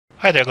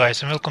Hi there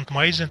guys, and welcome to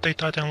my Resident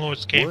Evil Titan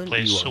Lords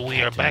gameplay. So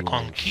we are back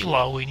on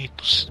Kila. We need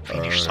to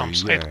finish some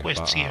side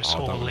quests here,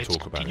 so let's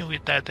continue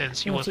with that and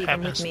see what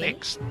happens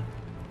next.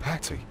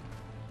 Patty?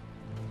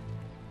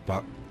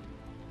 But...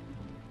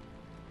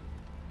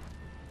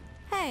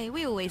 Hey,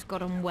 we always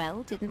got on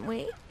well, didn't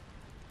we?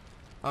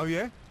 Oh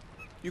yeah?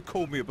 You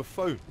called me a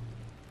buffoon.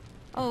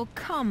 Oh,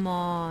 come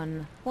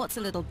on. What's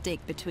a little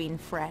dig between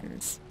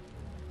friends?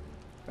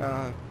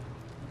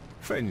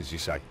 Friends, you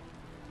say?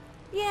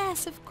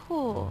 Yes, of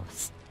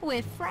course.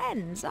 We're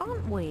friends,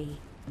 aren't we?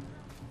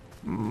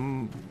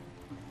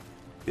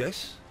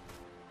 Yes?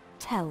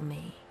 Tell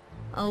me.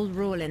 Old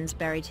Rawlins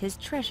buried his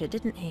treasure,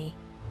 didn't he?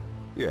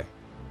 Yeah.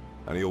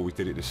 And he always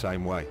did it the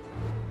same way.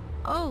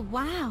 Oh,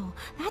 wow.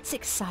 That's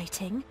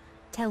exciting.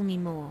 Tell me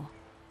more.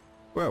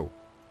 Well,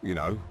 you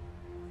know,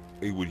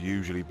 he would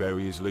usually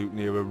bury his loot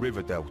near a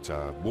river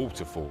delta,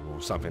 waterfall,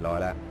 or something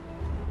like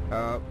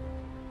that.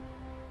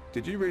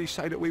 Did you really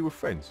say that we were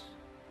friends?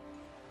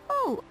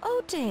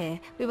 Oh dear.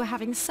 We were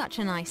having such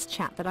a nice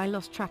chat that I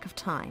lost track of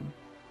time.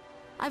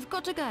 I've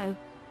got to go.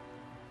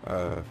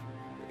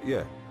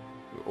 Yeah.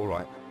 All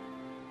right.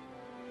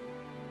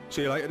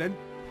 See you later then.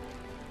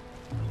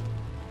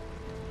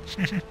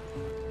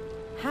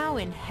 How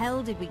in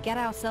hell did we get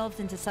ourselves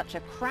into such a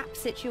crap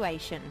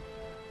situation?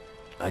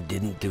 I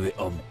didn't do it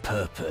on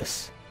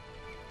purpose.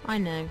 I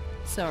know.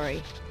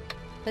 Sorry.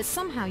 But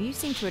somehow you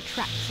seem to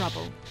attract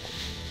trouble.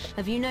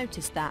 Have you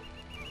noticed that?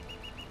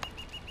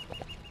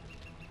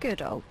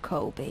 Good old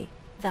Colby.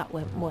 That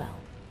went well.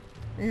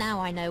 Now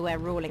I know where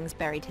Rawlings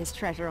buried his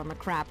treasure on the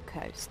Crab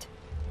Coast.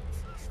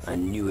 I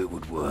knew it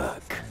would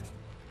work.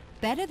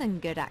 Better than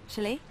good,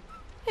 actually.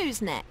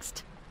 Who's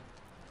next?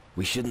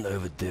 We shouldn't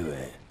overdo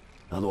it.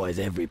 Otherwise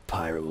every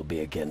pirate will be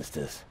against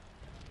us.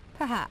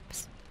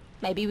 Perhaps.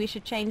 Maybe we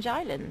should change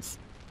islands.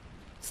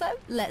 So,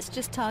 let's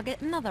just target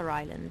another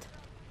island.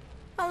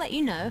 I'll let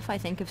you know if I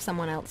think of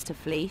someone else to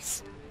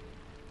fleece.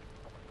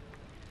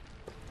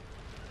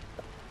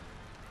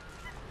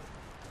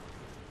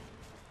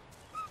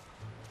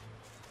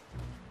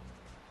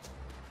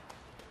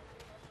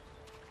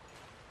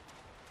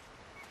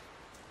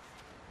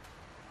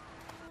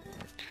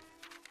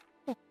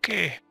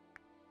 Okay.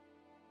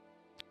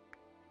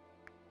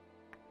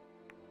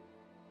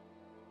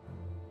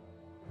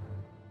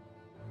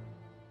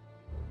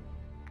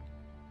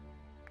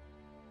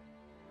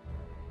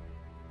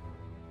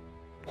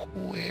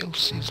 Who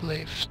else is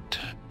left?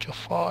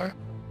 Jafar.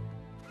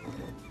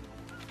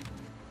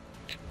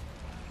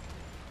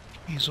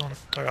 He's on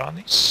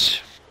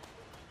Taranis.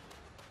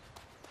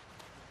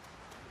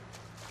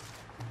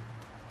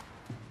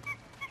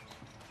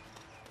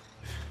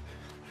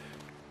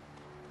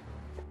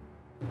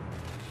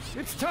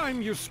 It's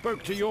time you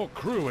spoke to your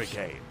crew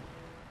again.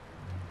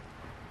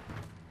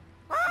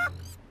 Go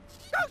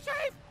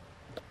save!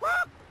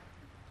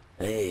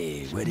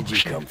 Hey, where did you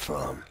come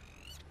from?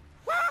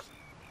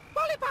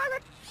 Bully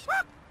pirate!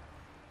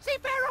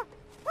 Seafarer!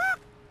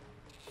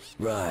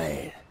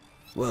 Right.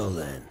 Well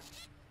then,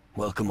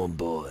 welcome on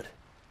board.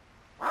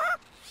 Go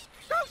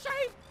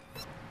save!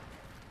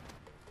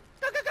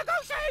 Go save! Go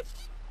save!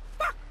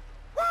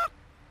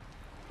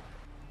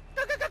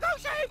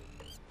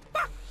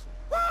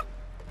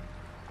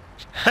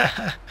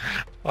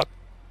 What?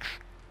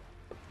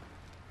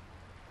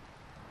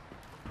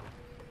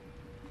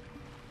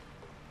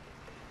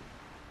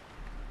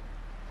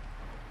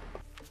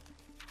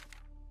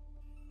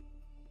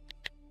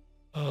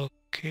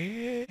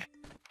 Okay,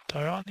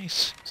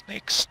 Taranis is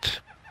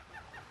next.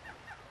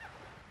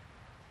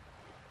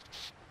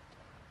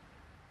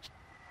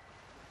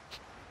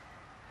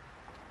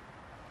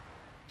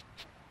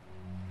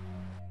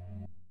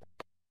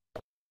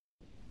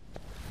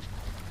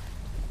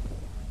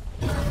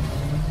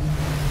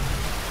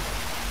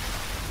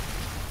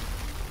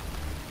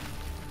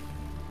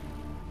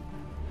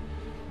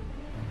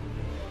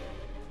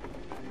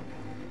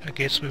 I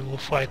guess we will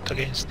fight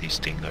against this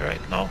thing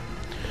right now.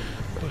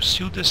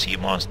 Pursue the sea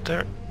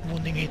monster,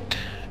 wounding it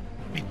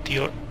with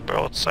your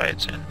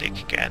broadsides and deck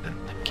cannon.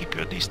 Keep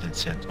your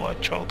distance and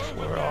watch out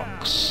for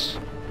rocks.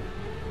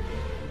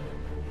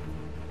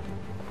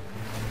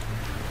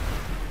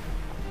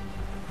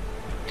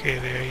 Okay,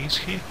 where is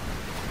he?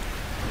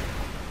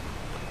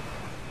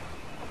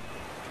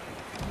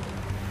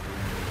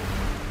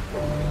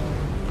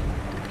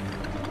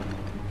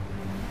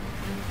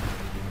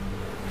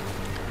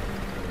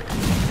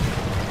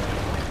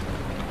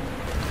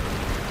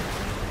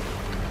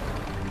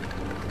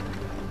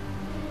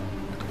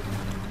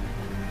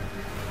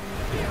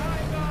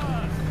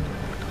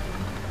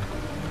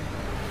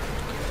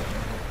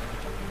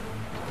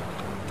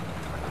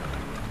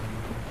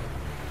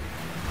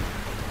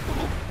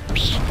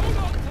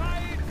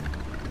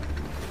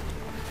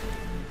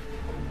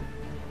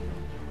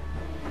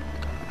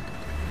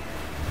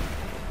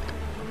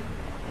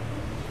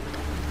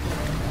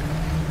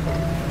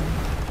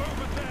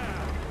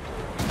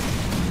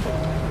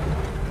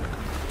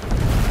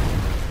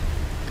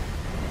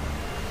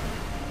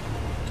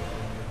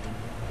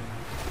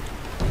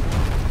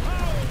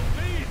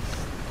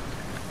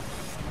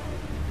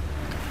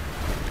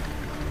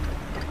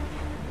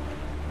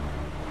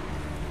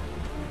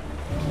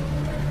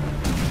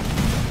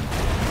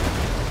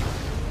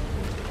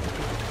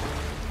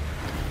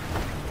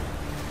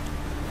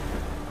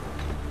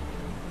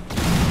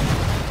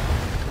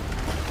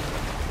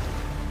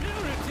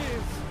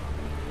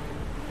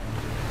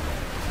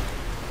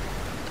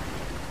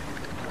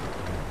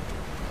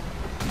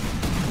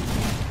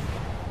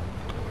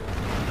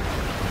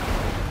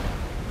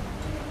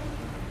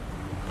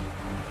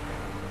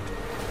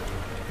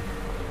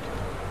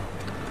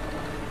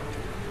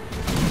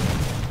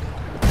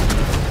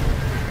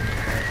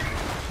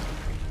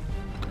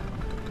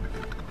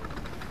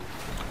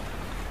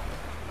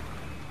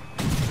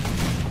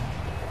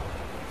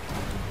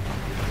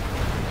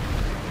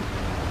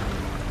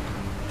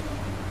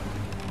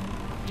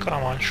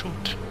 Come on,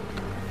 shoot.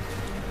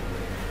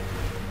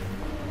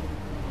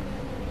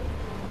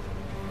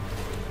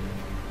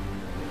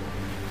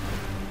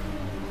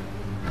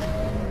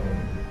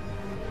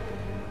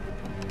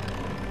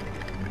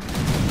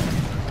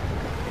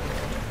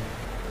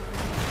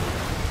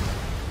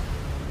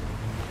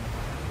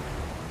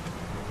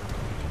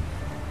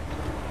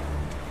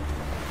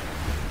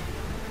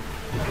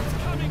 It's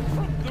coming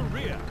from the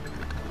rear.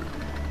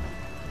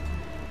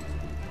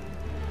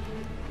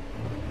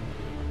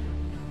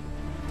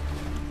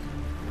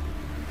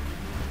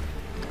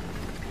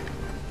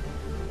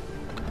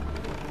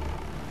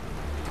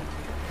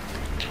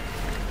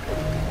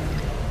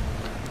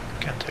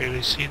 Can't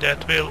really see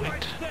that well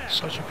with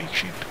such a big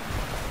ship.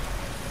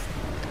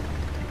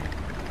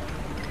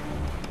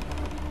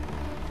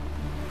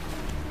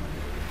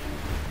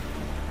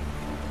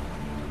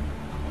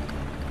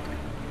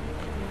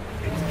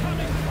 It's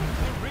coming from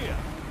the rear.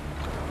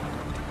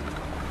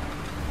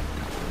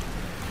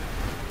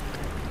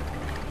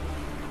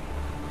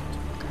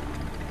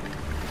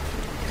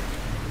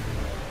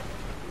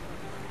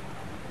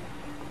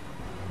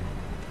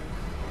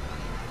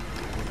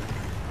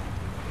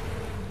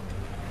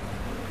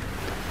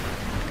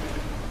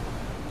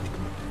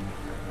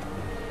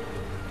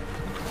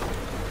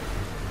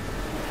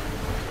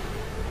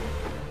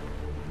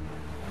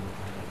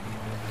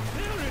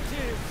 There it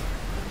is.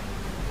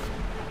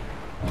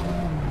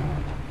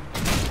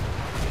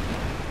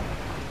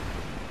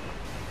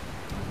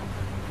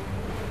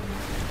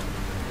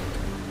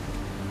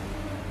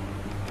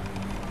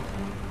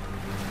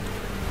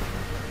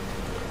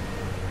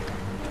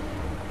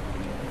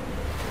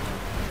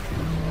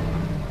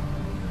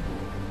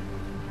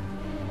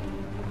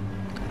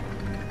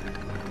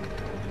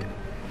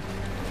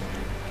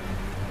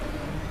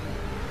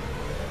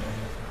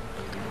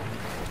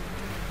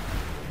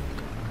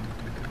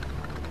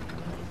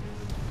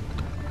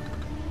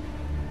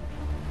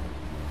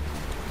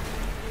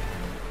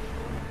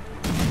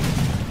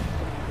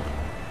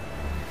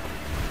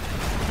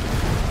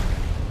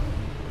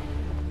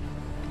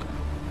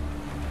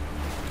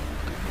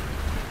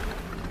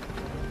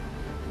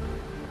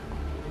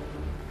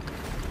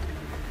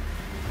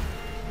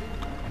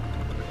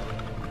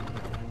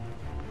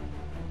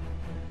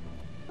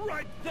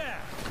 Right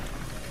there.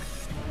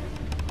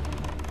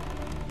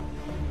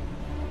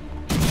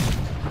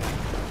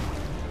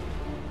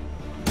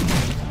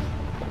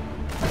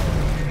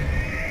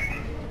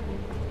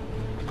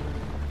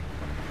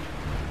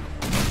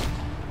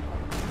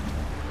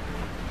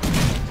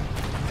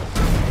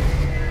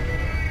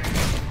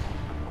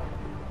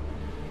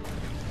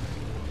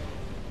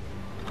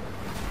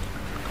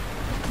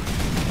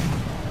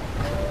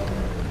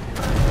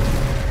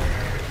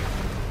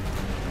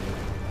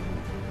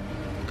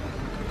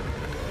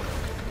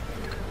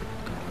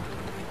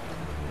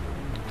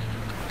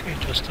 Okay,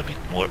 just a bit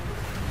more.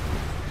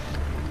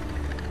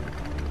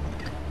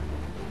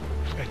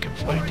 If I can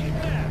find him.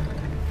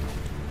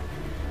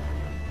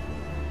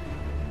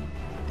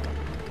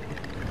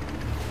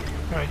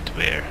 Right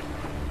where?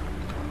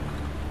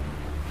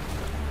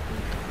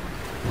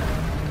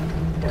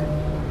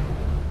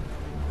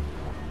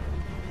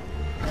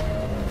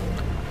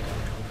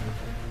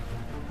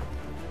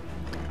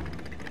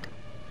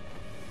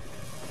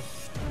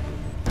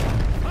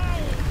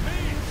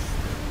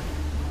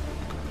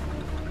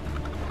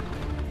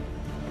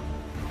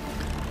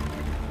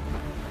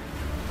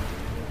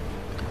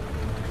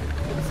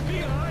 It's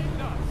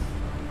behind us.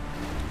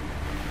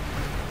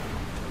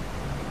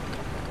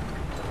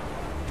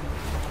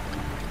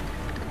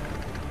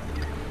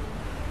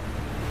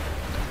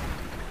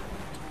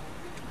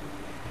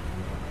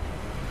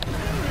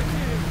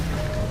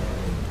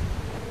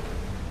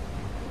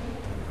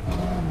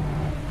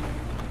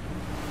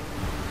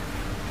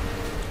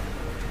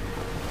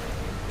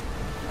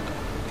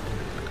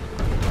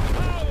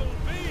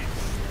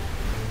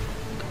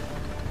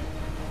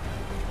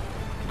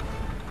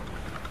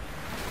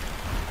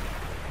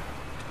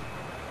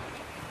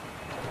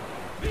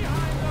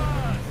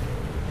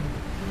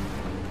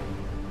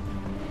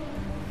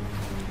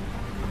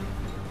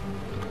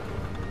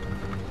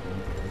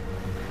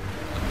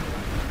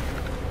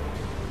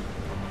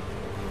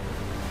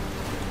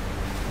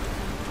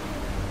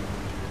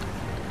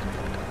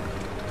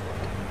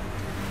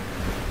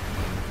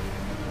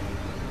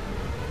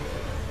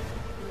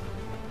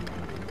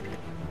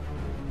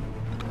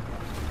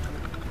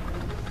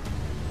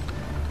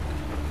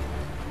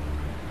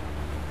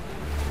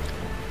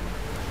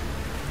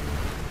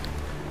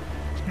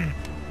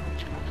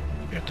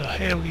 Where the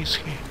hell is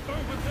he?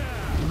 Over there.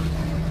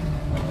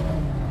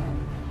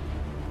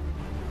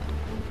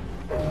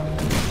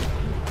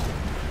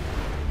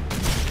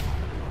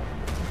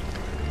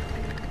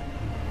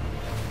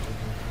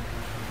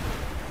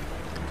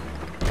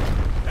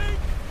 Take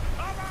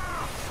cover!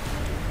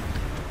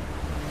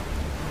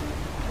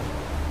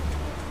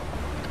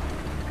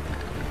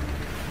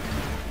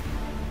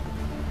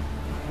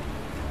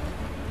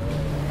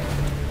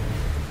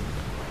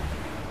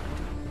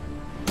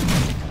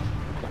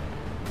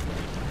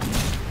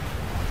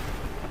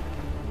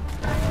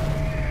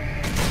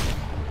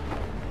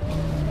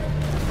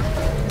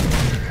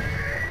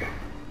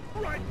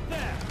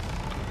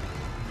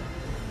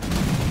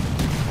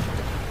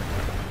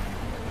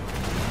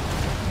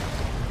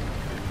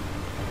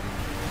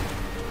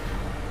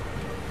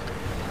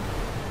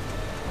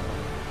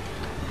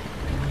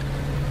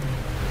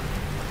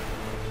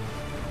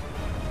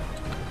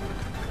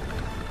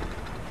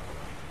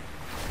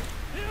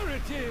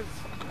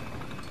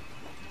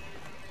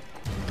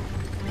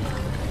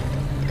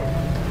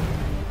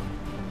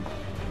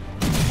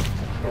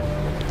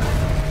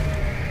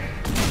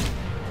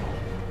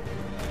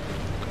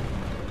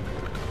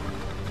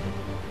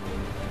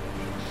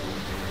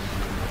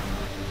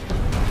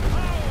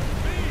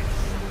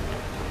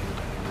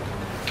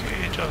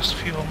 just a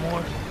few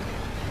more.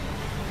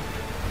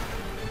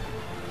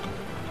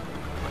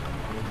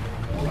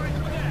 Right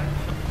there!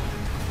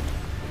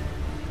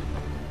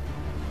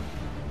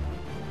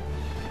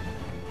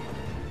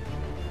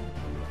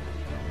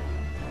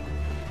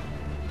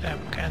 Damn,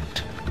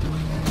 can't.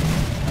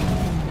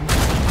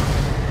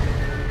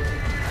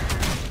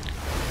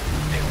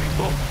 There we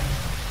go.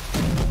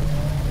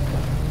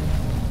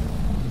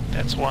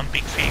 That's one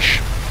big fish.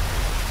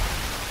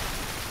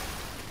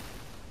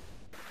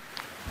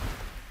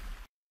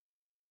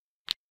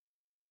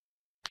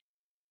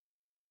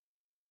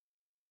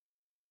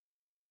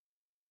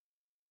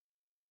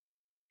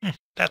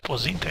 That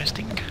was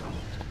interesting.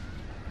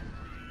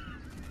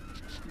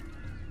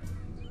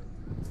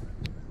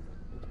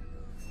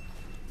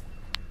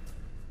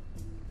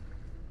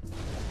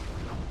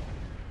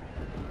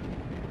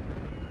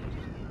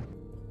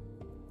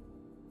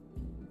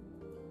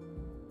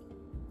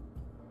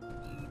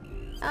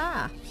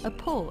 Ah, a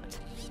port.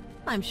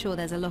 I'm sure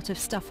there's a lot of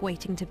stuff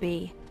waiting to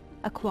be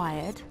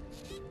acquired.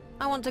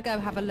 I want to go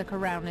have a look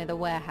around near the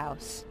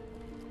warehouse.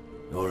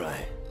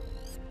 Alright.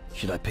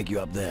 Should I pick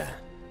you up there?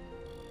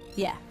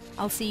 Yeah,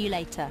 I'll see you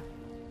later.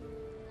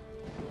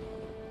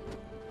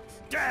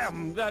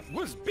 Damn, that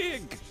was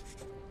big!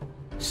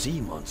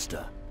 Sea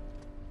monster.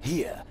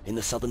 Here, in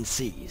the southern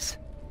seas.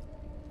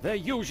 They're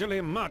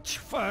usually much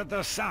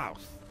further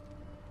south.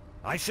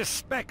 I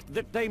suspect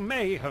that they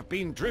may have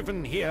been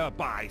driven here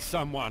by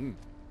someone.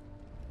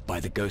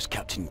 By the ghost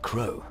Captain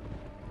Crow.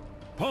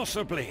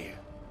 Possibly.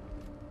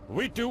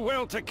 We'd do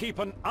well to keep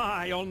an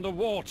eye on the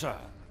water.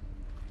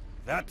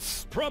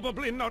 That's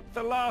probably not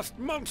the last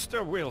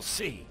monster we'll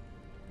see.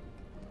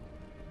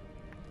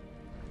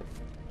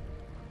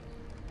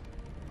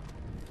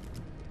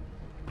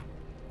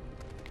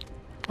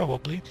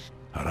 Probably.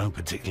 I don't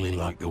particularly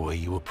like the way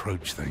you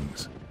approach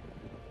things.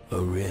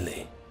 Oh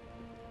really?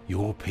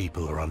 Your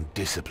people are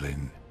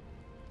undisciplined.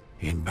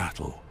 In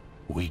battle,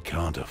 we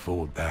can't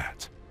afford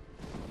that.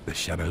 The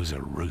Shadows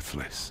are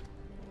ruthless.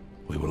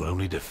 We will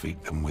only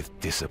defeat them with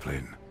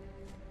discipline.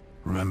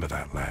 Remember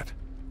that, lad.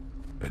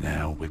 But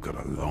now we've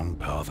got a long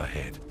path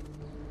ahead.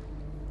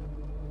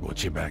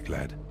 Watch your back,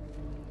 lad.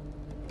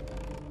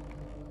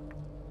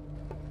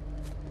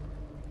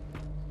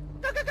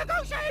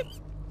 Go, Shave!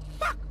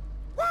 Fuck!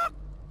 Walk!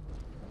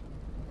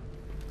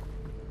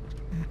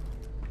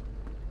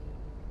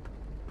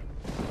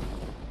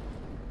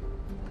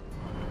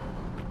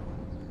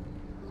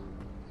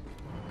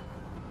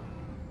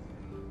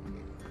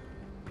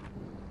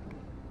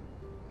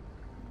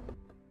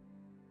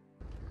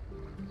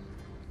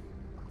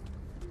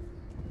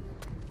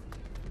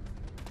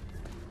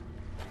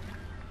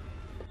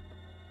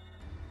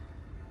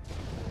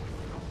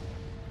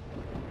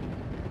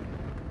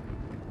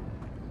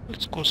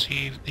 Let's go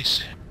see if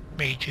this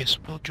Mages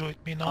will join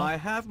me now. I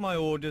have my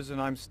orders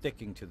and I'm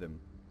sticking to them.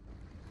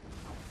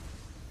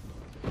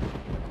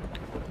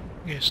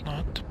 Guess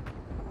not.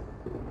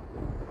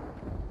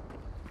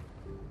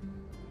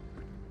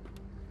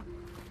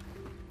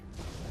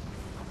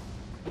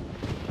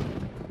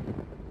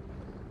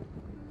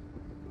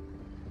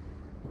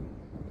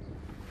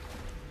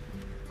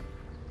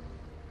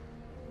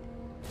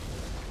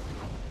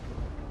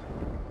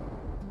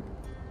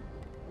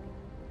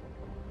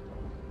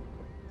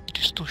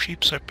 These two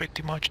ships are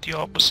pretty much the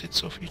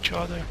opposites of each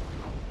other.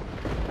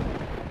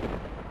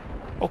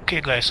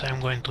 Okay guys,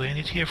 I'm going to end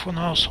it here for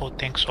now, so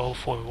thanks all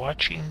for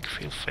watching.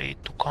 Feel free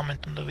to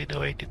comment on the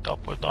video, rate it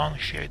up or down,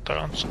 share it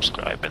around,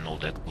 subscribe and all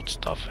that good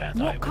stuff,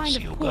 and I will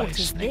see you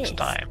guys next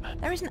time.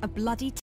 There isn't a bloody